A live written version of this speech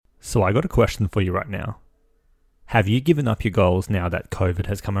So I got a question for you right now. Have you given up your goals now that COVID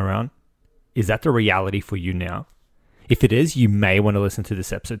has come around? Is that the reality for you now? If it is, you may want to listen to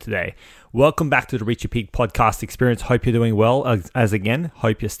this episode today. Welcome back to the Reach Your Peak podcast experience. Hope you're doing well. As again,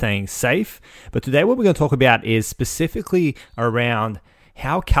 hope you're staying safe. But today what we're going to talk about is specifically around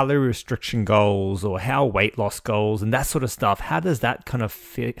how calorie restriction goals or how weight loss goals and that sort of stuff, how does that kind of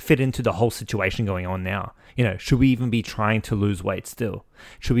fit into the whole situation going on now? You know, should we even be trying to lose weight still?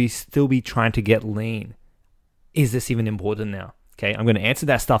 Should we still be trying to get lean? Is this even important now? Okay, I'm going to answer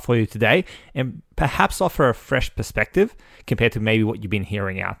that stuff for you today and perhaps offer a fresh perspective compared to maybe what you've been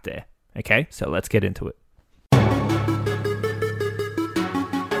hearing out there. Okay, so let's get into it.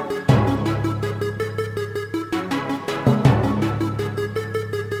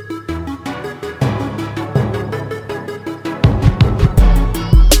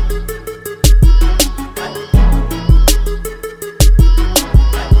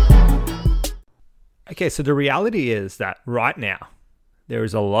 Okay, so the reality is that right now, there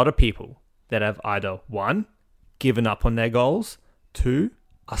is a lot of people that have either, one, given up on their goals, two,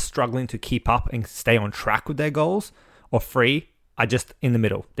 are struggling to keep up and stay on track with their goals, or three, are just in the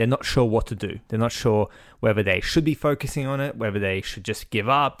middle. They're not sure what to do. They're not sure whether they should be focusing on it, whether they should just give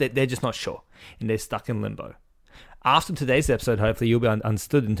up. They're just not sure, and they're stuck in limbo. After today's episode, hopefully you'll be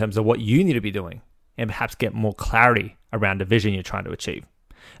understood in terms of what you need to be doing and perhaps get more clarity around the vision you're trying to achieve.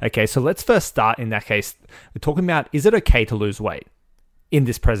 Okay, so let's first start in that case. We're talking about, is it okay to lose weight in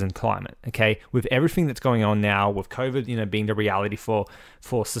this present climate? Okay, with everything that's going on now, with COVID, being the reality for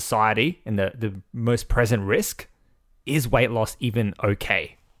society and the most present risk, is weight loss even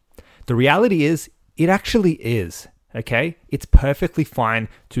okay? The reality is, it actually is. Okay, it's perfectly fine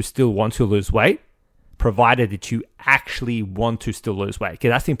to still want to lose weight, provided that you actually want to still lose weight. Okay,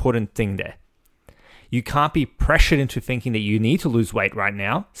 that's the important thing there. You can't be pressured into thinking that you need to lose weight right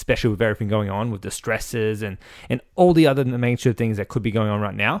now, especially with everything going on with the stresses and all the other major things that could be going on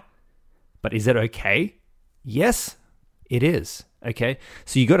right now. But is it okay? Yes, it is. Okay.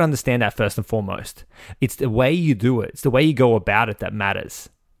 So you got to understand that first and foremost. It's the way you do it. It's the way you go about it that matters.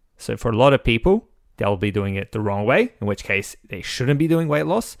 So for a lot of people, they'll be doing it the wrong way, in which case they shouldn't be doing weight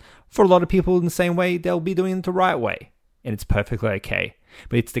loss. For a lot of people in the same way, they'll be doing it the right way. And it's perfectly okay.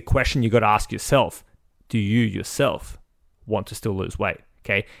 But it's the question you got to ask yourself. Do you yourself want to still lose weight?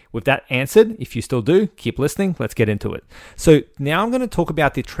 Okay, with that answered, if you still do, keep listening. Let's get into it. So now I'm going to talk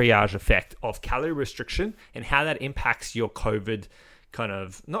about the triage effect of calorie restriction and how that impacts your COVID kind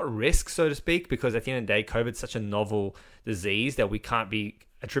of, not risk, so to speak, because at the end of the day, COVID is such a novel disease that we can't be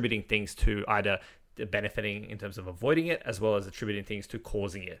attributing things to either benefiting in terms of avoiding it as well as attributing things to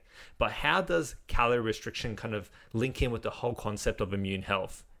causing it. But how does calorie restriction kind of link in with the whole concept of immune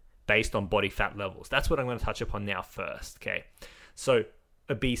health based on body fat levels? That's what I'm going to touch upon now first, okay? So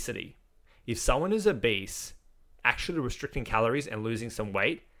obesity. If someone is obese, actually restricting calories and losing some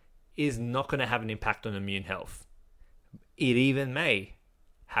weight is not going to have an impact on immune health. It even may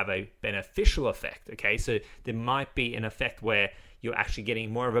have a beneficial effect, okay? So there might be an effect where you're actually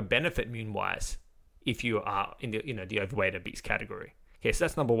getting more of a benefit immune-wise if you are in the overweight obese category. Okay, so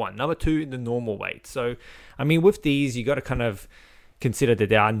that's number one. Number two, the normal weight. So, with these, you got to kind of consider that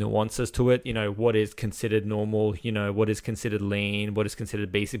there are nuances to it. What is considered normal, what is considered lean, what is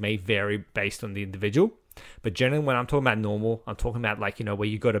considered basic may vary based on the individual. But generally, when I'm talking about normal, I'm talking about where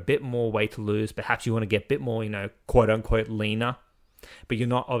you got a bit more weight to lose. Perhaps you want to get a bit more, quote unquote leaner, but you're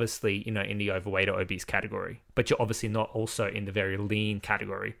not obviously, in the overweight or obese category, but you're obviously not also in the very lean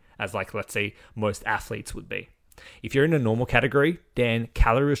category as let's say most athletes would be. If you're in a normal category, then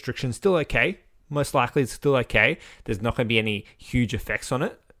calorie restriction is still okay. Most likely it's still okay. There's not going to be any huge effects on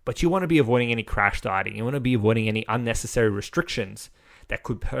it, but you want to be avoiding any crash dieting. You want to be avoiding any unnecessary restrictions that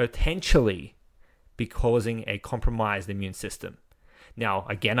could potentially be causing a compromised immune system. Now,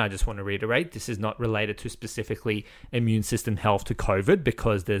 again, I just want to reiterate, this is not related to specifically immune system health to COVID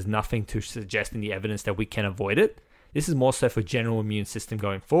because there's nothing to suggest in the evidence that we can avoid it. This is more so for general immune system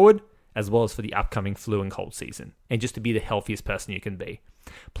going forward, as well as for the upcoming flu and cold season, and just to be the healthiest person you can be.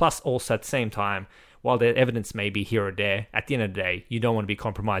 Plus, also at the same time, while the evidence may be here or there, at the end of the day, you don't want to be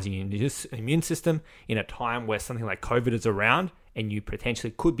compromising your immune system in a time where something like COVID is around and you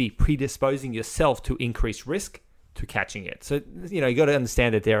potentially could be predisposing yourself to increased risk to catching it. So, you got to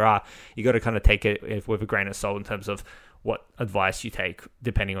understand that you got to kind of take it with a grain of salt in terms of what advice you take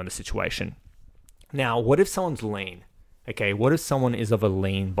depending on the situation. Now, what if someone's lean? Okay, what if someone is of a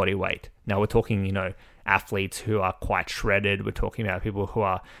lean body weight? Now, we're talking, athletes who are quite shredded. We're talking about people who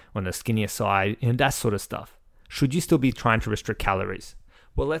are on the skinnier side and that sort of stuff. Should you still be trying to restrict calories?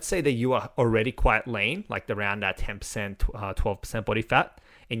 Well, let's say that you are already quite lean, like around that 10%, 12% body fat,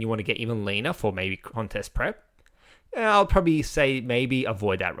 and you want to get even leaner for maybe contest prep, I'll probably say maybe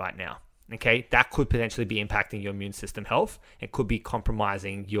avoid that right now. Okay, that could potentially be impacting your immune system health. It could be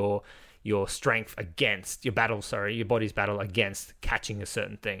compromising your strength against your body's battle against catching a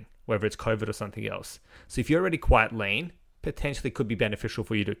certain thing, whether it's COVID or something else. So if you're already quite lean, potentially could be beneficial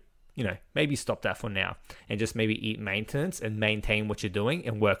for you to, maybe stop that for now and just maybe eat maintenance and maintain what you're doing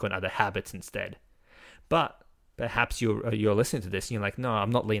and work on other habits instead. But perhaps you're listening to this and you're like, no, I'm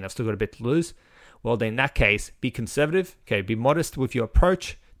not lean. I've still got a bit to lose. Well, then in that case, be conservative. Okay, be modest with your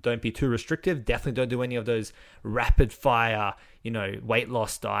approach. Don't be too restrictive. Definitely don't do any of those rapid fire, weight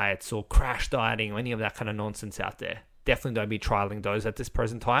loss diets or crash dieting or any of that kind of nonsense out there. Definitely don't be trialing those at this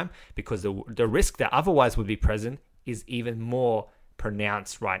present time, because the risk that otherwise would be present is even more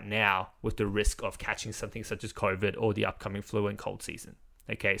pronounced right now with the risk of catching something such as COVID or the upcoming flu and cold season.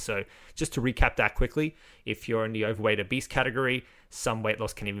 Okay, so just to recap that quickly, if you're in the overweight obese category, some weight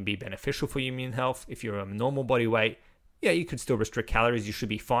loss can even be beneficial for your immune health. If you're a normal body weight, yeah, you could still restrict calories. You should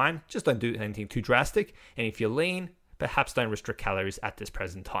be fine. Just don't do anything too drastic. And if you're lean, perhaps don't restrict calories at this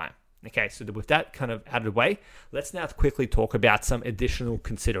present time. Okay, so with that kind of out of the way, let's now quickly talk about some additional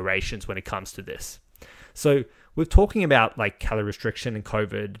considerations when it comes to this. So we're talking about like calorie restriction and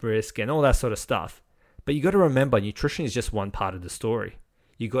COVID risk and all that sort of stuff. But you got to remember, nutrition is just one part of the story.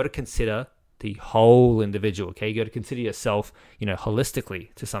 You got to consider the whole individual, okay? You got to consider yourself,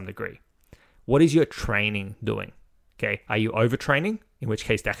 holistically to some degree. What is your training doing? Okay, are you overtraining? In which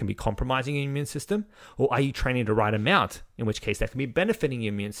case that can be compromising your immune system. Or are you training the right amount? In which case that can be benefiting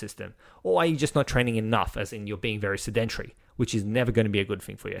your immune system. Or are you just not training enough, as in you're being very sedentary, which is never going to be a good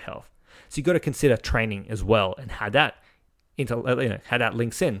thing for your health. So you got to consider training as well and how that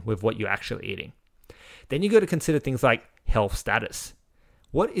links in with what you're actually eating. Then you got to consider things like health status.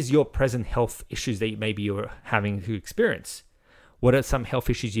 What is your present health issues that maybe you're having to experience? What are some health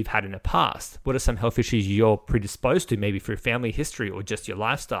issues you've had in the past? What are some health issues you're predisposed to, maybe through family history or just your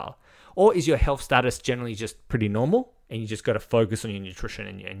lifestyle? Or is your health status generally just pretty normal and you just got to focus on your nutrition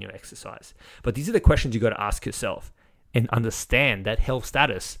and your exercise? But these are the questions you got to ask yourself, and understand that health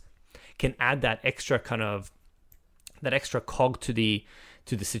status can add that extra cog to the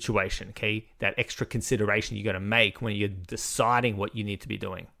situation, okay? That extra consideration you got to make when you're deciding what you need to be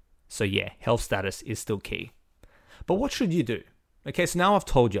doing. So yeah, health status is still key. But what should you do? Okay, so now I've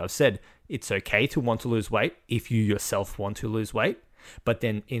told you, I've said it's okay to want to lose weight if you yourself want to lose weight, but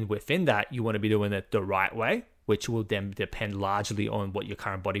then within that, you want to be doing it the right way, which will then depend largely on what your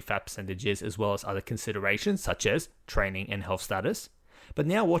current body fat percentage is, as well as other considerations such as training and health status. But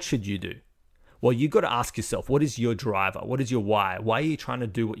now what should you do? Well, you got to ask yourself, what is your driver? What is your why? Why are you trying to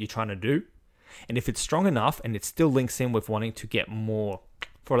do what you're trying to do? And if it's strong enough and it still links in with wanting to get more,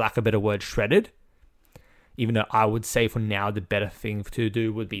 for lack of a better word, shredded, even though I would say for now the better thing to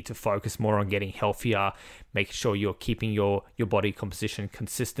do would be to focus more on getting healthier, making sure you're keeping your body composition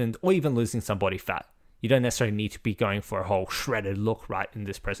consistent, or even losing some body fat. You don't necessarily need to be going for a whole shredded look right in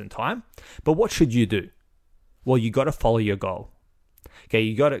this present time. But what should you do? Well, you got to follow your goal. Okay,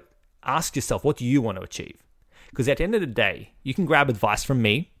 you got to ask yourself, what do you want to achieve? Because at the end of the day, you can grab advice from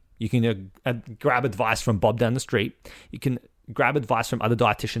me. You can grab advice from Bob down the street. You can grab advice from other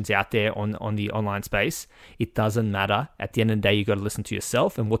dietitians out there on the online space. It doesn't matter. At the end of the day, you got to listen to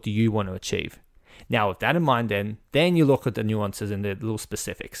yourself and what do you want to achieve. Now, with that in mind, then you look at the nuances and the little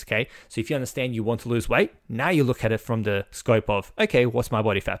specifics, okay? So if you understand you want to lose weight, now you look at it from the scope of, okay, what's my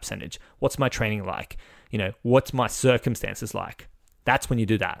body fat percentage? What's my training like? What's my circumstances like? That's when you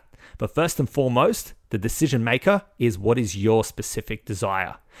do that. But first and foremost, the decision maker is what is your specific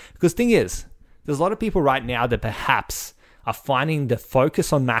desire. Because the thing is, there's a lot of people right now that perhaps are finding the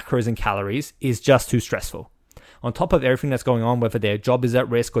focus on macros and calories is just too stressful. On top of everything that's going on, whether their job is at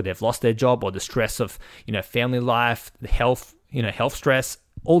risk or they've lost their job or the stress of, family life, the health stress,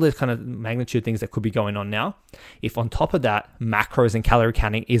 all the kind of magnitude things that could be going on now. If on top of that, macros and calorie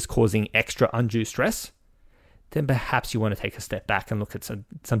counting is causing extra undue stress, then perhaps you want to take a step back and look at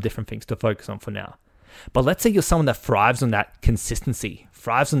some different things to focus on for now. But let's say you're someone that thrives on that consistency,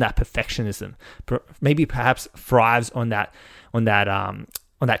 thrives on that perfectionism, maybe perhaps thrives on that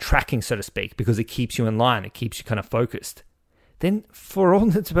tracking, so to speak, because it keeps you in line, it keeps you kind of focused. Then for all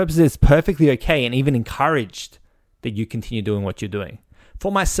intents and purposes, it's perfectly okay and even encouraged that you continue doing what you're doing.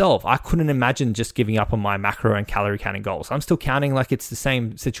 For myself, I couldn't imagine just giving up on my macro and calorie counting goals. I'm still counting like it's the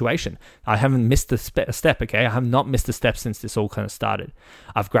same situation. I haven't missed a step, okay? I have not missed a step since this all kind of started.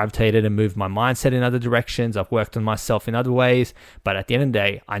 I've gravitated and moved my mindset in other directions. I've worked on myself in other ways. But at the end of the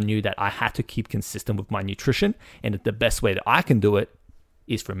day, I knew that I had to keep consistent with my nutrition, and that the best way that I can do it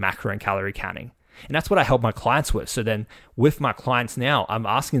is through macro and calorie counting. And that's what I help my clients with. So then with my clients now, I'm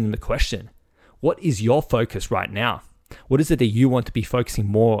asking them the question, what is your focus right now? What is it that you want to be focusing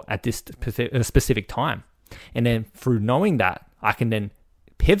more at this specific time? And then through knowing that, I can then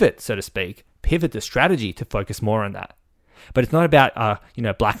pivot, so to speak, pivot the strategy to focus more on that. But it's not about,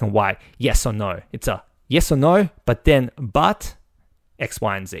 black and white, yes or no. It's a yes or no, but X,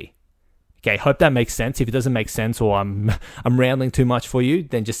 Y, and Z. Okay, hope that makes sense. If it doesn't make sense or I'm rambling too much for you,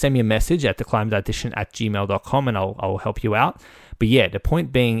 then just send me a message at theclimbedition@gmail.com and I'll help you out. But yeah, the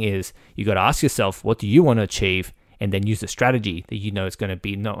point being is you got to ask yourself, what do you want to achieve? And then use the strategy that you know is going to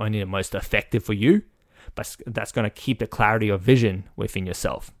be not only the most effective for you, but that's going to keep the clarity of vision within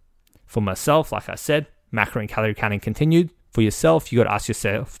yourself. For myself, like I said, macro and calorie counting continued. For yourself, you got to ask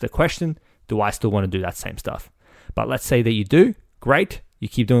yourself the question, do I still want to do that same stuff? But let's say that you do, great. You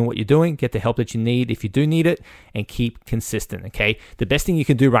keep doing what you're doing, get the help that you need if you do need it, and keep consistent, okay? The best thing you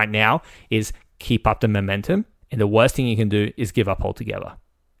can do right now is keep up the momentum, and the worst thing you can do is give up altogether,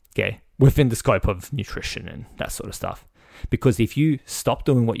 okay? Within the scope of nutrition and that sort of stuff. Because if you stop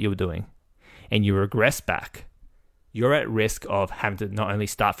doing what you were doing and you regress back, you're at risk of having to not only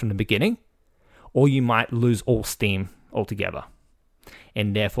start from the beginning, or you might lose all steam altogether.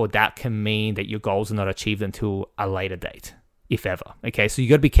 And therefore, that can mean that your goals are not achieved until a later date, if ever. Okay, so you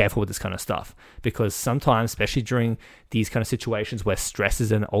got to be careful with this kind of stuff, because sometimes, especially during these kind of situations where stress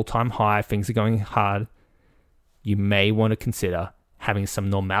is at an all-time high, things are going hard, you may want to consider having some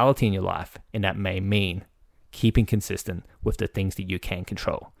normality in your life, and that may mean keeping consistent with the things that you can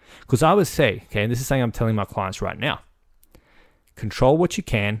control. Because I would say, okay, and this is something I'm telling my clients right now, control what you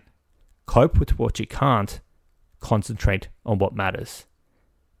can, cope with what you can't, concentrate on what matters.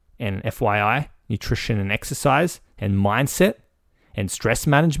 And FYI, nutrition and exercise and mindset and stress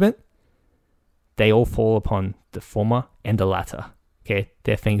management, they all fall upon the former and the latter. Okay,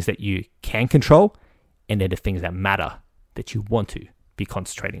 they're things that you can control, and they're the things that matter that you want to be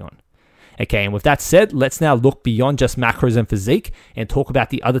concentrating on. Okay, and with that said, let's now look beyond just macros and physique and talk about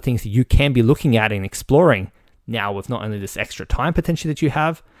the other things that you can be looking at and exploring now with not only this extra time potential that you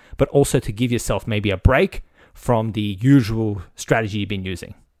have, but also to give yourself maybe a break from the usual strategy you've been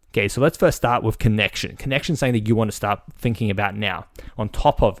using. Okay, so let's first start with connection. Connection is something that you want to start thinking about now, on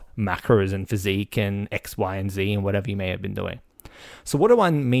top of macros and physique and X, Y, and Z and whatever you may have been doing. So what do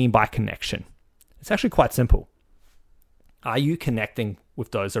I mean by connection? It's actually quite simple. Are you connecting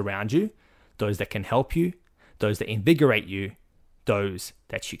with those around you, those that can help you, those that invigorate you, those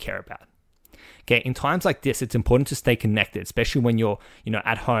that you care about? Okay, in times like this, it's important to stay connected, especially when you're,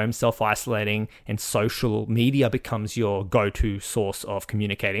 at home, self-isolating, and social media becomes your go-to source of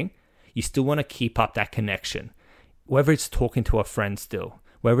communicating. You still want to keep up that connection, whether it's talking to a friend still,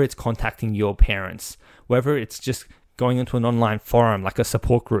 whether it's contacting your parents, whether it's just going into an online forum like a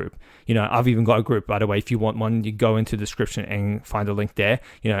support group. I've even got a group, by the way. If you want one, you go into the description and find a link there.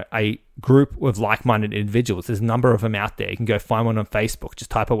 A group with like-minded individuals. There's a number of them out there. You can go find one on Facebook.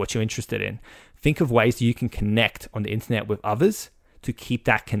 Just type out what you're interested in. Think of ways that you can connect on the internet with others to keep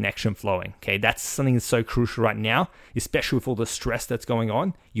that connection flowing. Okay, that's something that's so crucial right now, especially with all the stress that's going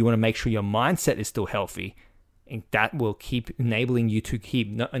on. You want to make sure your mindset is still healthy, and that will keep enabling you to keep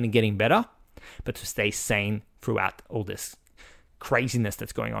not only getting better, but to stay sane throughout all this craziness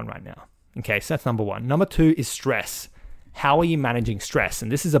that's going on right now. Okay, so that's number one. Number two is stress. How are you managing stress?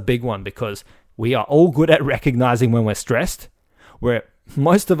 And this is a big one, because we are all good at recognizing when we're stressed, where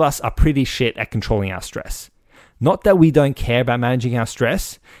most of us are pretty shit at controlling our stress. Not that we don't care about managing our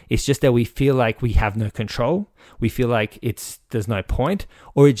stress, it's just that we feel like we have no control. We feel like there's no point,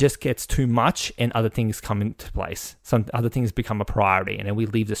 or it just gets too much and other things come into place. Some other things become a priority, and then we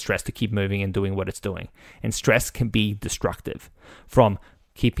leave the stress to keep moving and doing what it's doing. And stress can be destructive, from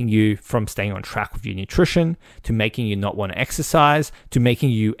keeping you from staying on track with your nutrition, to making you not want to exercise, to making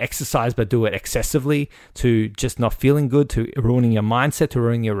you exercise but do it excessively, to just not feeling good, to ruining your mindset, to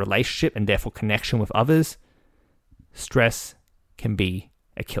ruining your relationship and therefore connection with others. Stress can be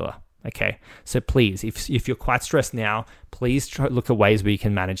a killer. Okay, so please, if you're quite stressed now, please try look at ways where you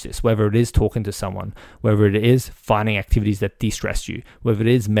can manage this, whether it is talking to someone, whether it is finding activities that de-stress you, whether it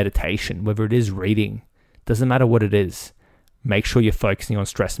is meditation, whether it is reading. Doesn't matter what it is. Make sure you're focusing on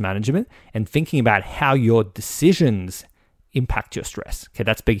stress management and thinking about how your decisions impact your stress. Okay,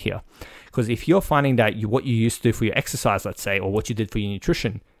 that's big here. Because if you're finding that what you used to do for your exercise, let's say, or what you did for your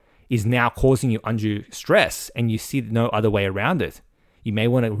nutrition, is now causing you undue stress and you see no other way around it, you may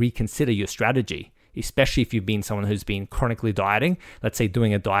want to reconsider your strategy, especially if you've been someone who's been chronically dieting. Let's say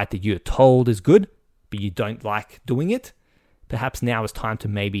doing a diet that you're told is good, but you don't like doing it. Perhaps now is time to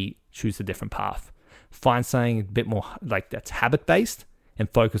maybe choose a different path. Find something a bit more like that's habit-based and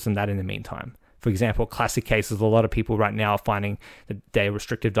focus on that in the meantime. For example, classic cases, a lot of people right now are finding that their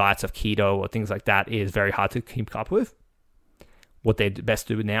restrictive diets of keto or things like that is very hard to keep up with. What they best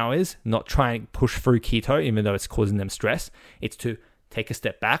do now is not try and push through keto, even though it's causing them stress. It's to take a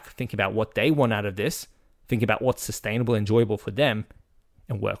step back, think about what they want out of this, think about what's sustainable, enjoyable for them,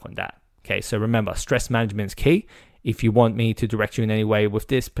 and work on that. Okay, so remember, stress management is key. If you want me to direct you in any way with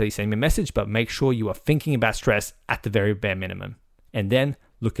this, please send me a message, but make sure you are thinking about stress at the very bare minimum. And then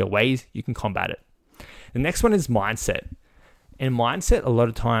look at ways you can combat it. The next one is mindset. And mindset a lot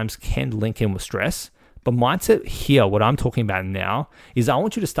of times can link in with stress. But mindset here, what I'm talking about now, is I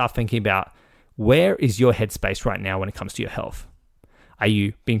want you to start thinking about where is your headspace right now when it comes to your health. Are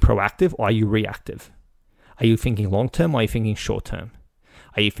you being proactive or are you reactive? Are you thinking long-term or are you thinking short-term?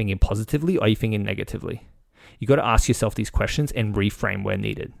 Are you thinking positively or are you thinking negatively? You got to ask yourself these questions and reframe where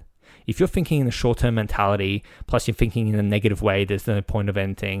needed. If you're thinking in a short-term mentality, plus you're thinking in a negative way, there's no point of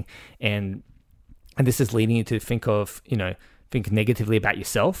anything, and this is leading you to think negatively about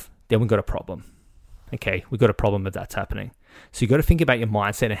yourself, then we've got a problem. Okay, we've got a problem if that's happening. So you've got to think about your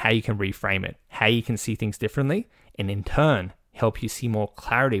mindset and how you can reframe it, how you can see things differently, and in turn, help you see more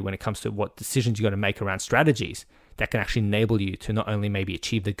clarity when it comes to what decisions you got to make around strategies that can actually enable you to not only maybe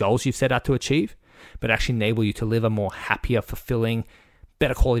achieve the goals you've set out to achieve, but actually enable you to live a more happier, fulfilling,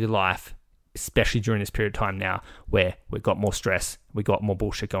 better quality of life, especially during this period of time now where we've got more stress, we've got more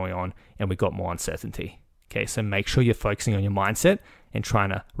bullshit going on, and we've got more uncertainty. Okay, so make sure you're focusing on your mindset and trying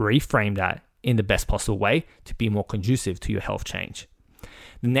to reframe that in the best possible way to be more conducive to your health change.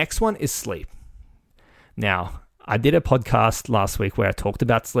 The next one is sleep. Now, I did a podcast last week where I talked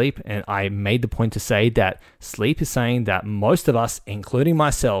about sleep, and I made the point to say that sleep is something that most of us, including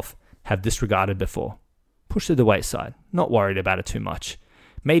myself, have disregarded before. Pushed to the wayside, not worried about it too much.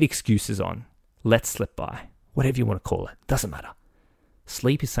 Made excuses on, let slip by, whatever you want to call it, doesn't matter.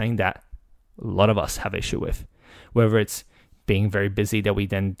 Sleep is something that a lot of us have issue with, whether it's being very busy that we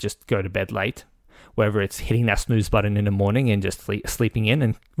then just go to bed late, whether it's hitting that snooze button in the morning and just sleeping in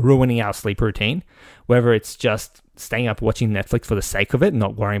and ruining our sleep routine, whether it's just staying up watching Netflix for the sake of it,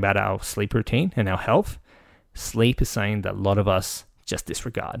 not worrying about our sleep routine and our health. Sleep is something that a lot of us just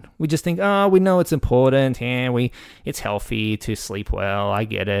disregard. We just think, we know it's important, it's healthy to sleep well, I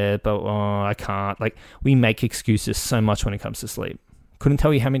get it, but I can't. Like, we make excuses so much when it comes to sleep. Couldn't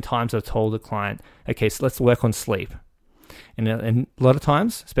tell you how many times I've told a client, okay, so let's work on sleep. And a lot of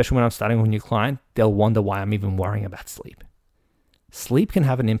times, especially when I'm starting with a new client, they'll wonder why I'm even worrying about sleep. Sleep can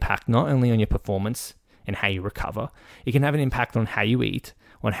have an impact not only on your performance and how you recover, it can have an impact on how you eat,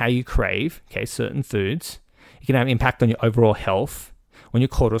 on how you crave, certain foods. It can have an impact on your overall health, on your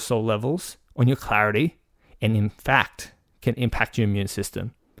cortisol levels, on your clarity, and in fact, can impact your immune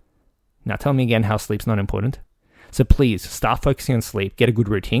system. Now tell me again how sleep's not important. So please start focusing on sleep, get a good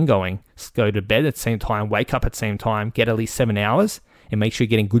routine going, go to bed at the same time, wake up at the same time, get at least 7 hours, and make sure you're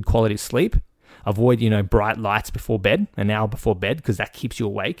getting good quality sleep. Avoid, bright lights before bed, an hour before bed, because that keeps you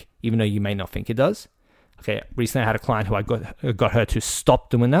awake, even though you may not think it does. Okay, recently I had a client who I got her to stop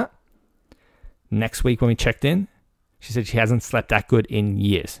doing that. Next week when we checked in, she said she hasn't slept that good in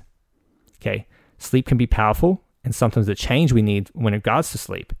years. Okay, sleep can be powerful, and sometimes the change we need when it regards to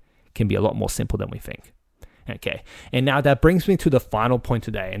sleep can be a lot more simple than we think. Okay, and now that brings me to the final point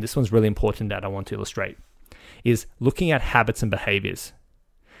today, and this one's really important that I want to illustrate, is looking at habits and behaviors.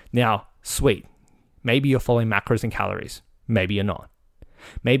 Now, sweet, maybe you're following macros and calories, maybe you're not.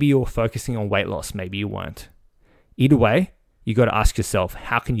 Maybe you're focusing on weight loss, maybe you weren't. Either way, you got to ask yourself,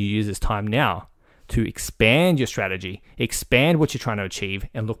 how can you use this time now to expand your strategy, expand what you're trying to achieve,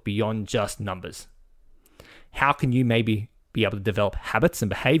 and look beyond just numbers? How can you maybe be able to develop habits and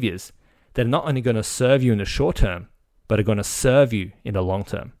behaviors that are not only going to serve you in the short term, but are going to serve you in the long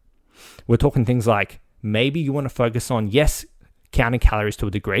term? We're talking things like maybe you want to focus on, yes, counting calories to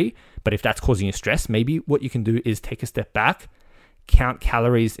a degree, but if that's causing you stress, maybe what you can do is take a step back, count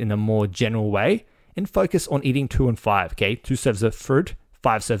calories in a more general way, and focus on eating 2 and 5, 2 serves of fruit,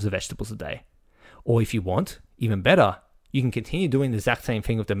 5 serves of vegetables a day. Or if you want, even better, you can continue doing the exact same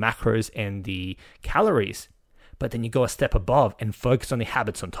thing with the macros and the calories, but then you go a step above and focus on the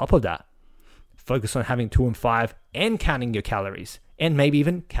habits on top of that. Focus on having 2 and 5 and counting your calories, and maybe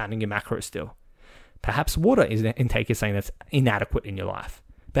even counting your macros still. Perhaps water intake is something that's inadequate in your life.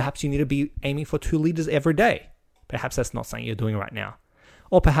 Perhaps you need to be aiming for 2 liters every day. Perhaps that's not something you're doing right now.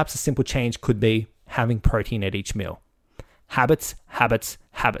 Or perhaps a simple change could be having protein at each meal. Habits, habits,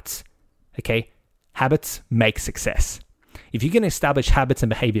 habits. Okay? Habits make success. If you can establish habits and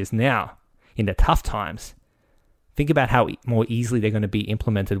behaviors now, in the tough times, think about how more easily they're going to be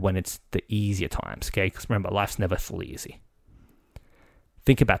implemented when it's the easier times, okay? Because remember, life's never fully easy.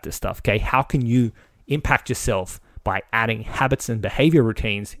 Think about this stuff, okay? How can you impact yourself by adding habits and behavior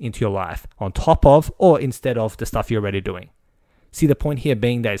routines into your life on top of or instead of the stuff you're already doing? See, the point here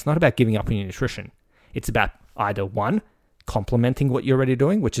being that it's not about giving up on your nutrition. It's about either one, complementing what you're already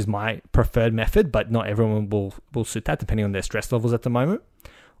doing, which is my preferred method, but not everyone will suit that depending on their stress levels at the moment,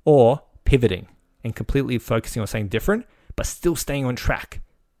 or pivoting and completely focusing on something different, but still staying on track.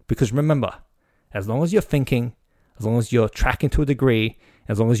 Because remember, as long as you're thinking, as long as you're tracking to a degree,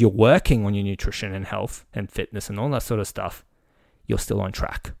 as long as you're working on your nutrition and health and fitness and all that sort of stuff, you're still on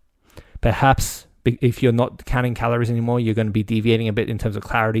track. Perhaps if you're not counting calories anymore, you're going to be deviating a bit in terms of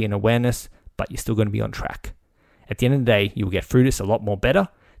clarity and awareness, but you're still going to be on track. At the end of the day, you'll get through this a lot more better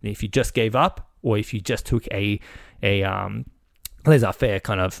than if you just gave up or if you just took a laissez-faire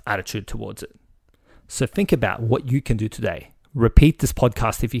kind of attitude towards it. So think about what you can do today. Repeat this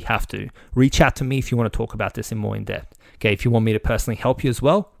podcast if you have to. Reach out to me if you want to talk about this in more in depth. Okay, if you want me to personally help you as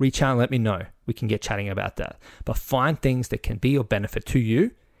well, reach out and let me know. We can get chatting about that. But find things that can be of benefit to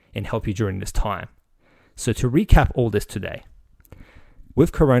you and help you during this time. So to recap all this today,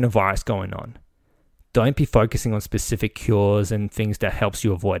 with coronavirus going on, don't be focusing on specific cures and things that helps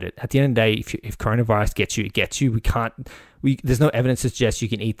you avoid it. At the end of the day, if coronavirus gets you, it gets you. There's no evidence to suggest you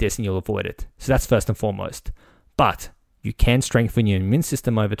can eat this and you'll avoid it. So that's first and foremost. But you can strengthen your immune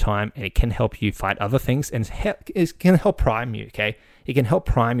system over time, and it can help you fight other things, and it can help prime you, okay? It can help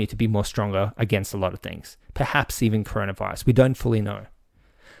prime you to be more stronger against a lot of things, perhaps even coronavirus. We don't fully know.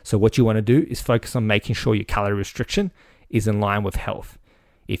 So what you want to do is focus on making sure your calorie restriction is in line with health.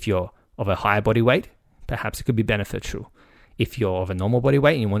 If you're of a higher body weight, perhaps it could be beneficial. If you're of a normal body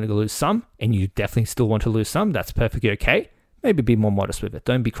weight and you want to lose some, and you definitely still want to lose some, that's perfectly okay. Maybe be more modest with it.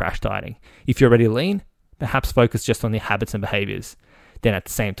 Don't be crash dieting. If you're already lean, perhaps focus just on the habits and behaviors. Then at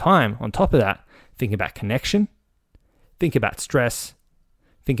the same time, on top of that, think about connection, think about stress,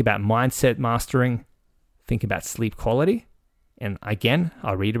 think about mindset mastering, think about sleep quality. And again,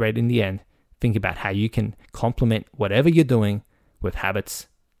 I'll reiterate in the end, think about how you can complement whatever you're doing with habits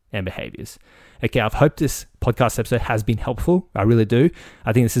and behaviors. Okay, I've hoped this podcast episode has been helpful. I really do.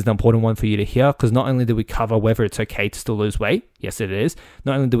 I think this is an important one for you to hear, because not only do we cover whether it's okay to still lose weight, yes it is.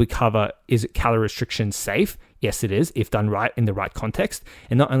 Not only do we cover, is it calorie restriction safe? Yes it is, if done right in the right context.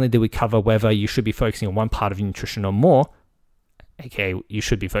 And not only do we cover whether you should be focusing on one part of your nutrition or more, okay, you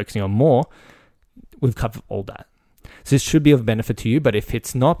should be focusing on more, we've covered all that. So this should be of benefit to you, but if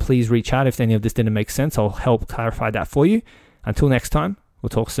it's not, please reach out. If any of this didn't make sense, I'll help clarify that for you. Until next time, we'll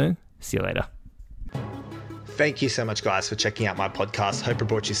talk soon. See you later. Thank you so much, guys, for checking out my podcast. Hope it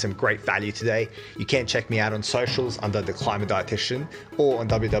brought you some great value today. You can check me out on socials under The Climate Dietitian or on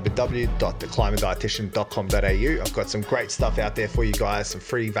www.theclimatedietitian.com.au. I've got some great stuff out there for you guys, some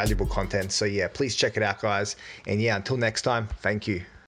free valuable content. So yeah, please check it out, guys. And yeah, until next time, thank you.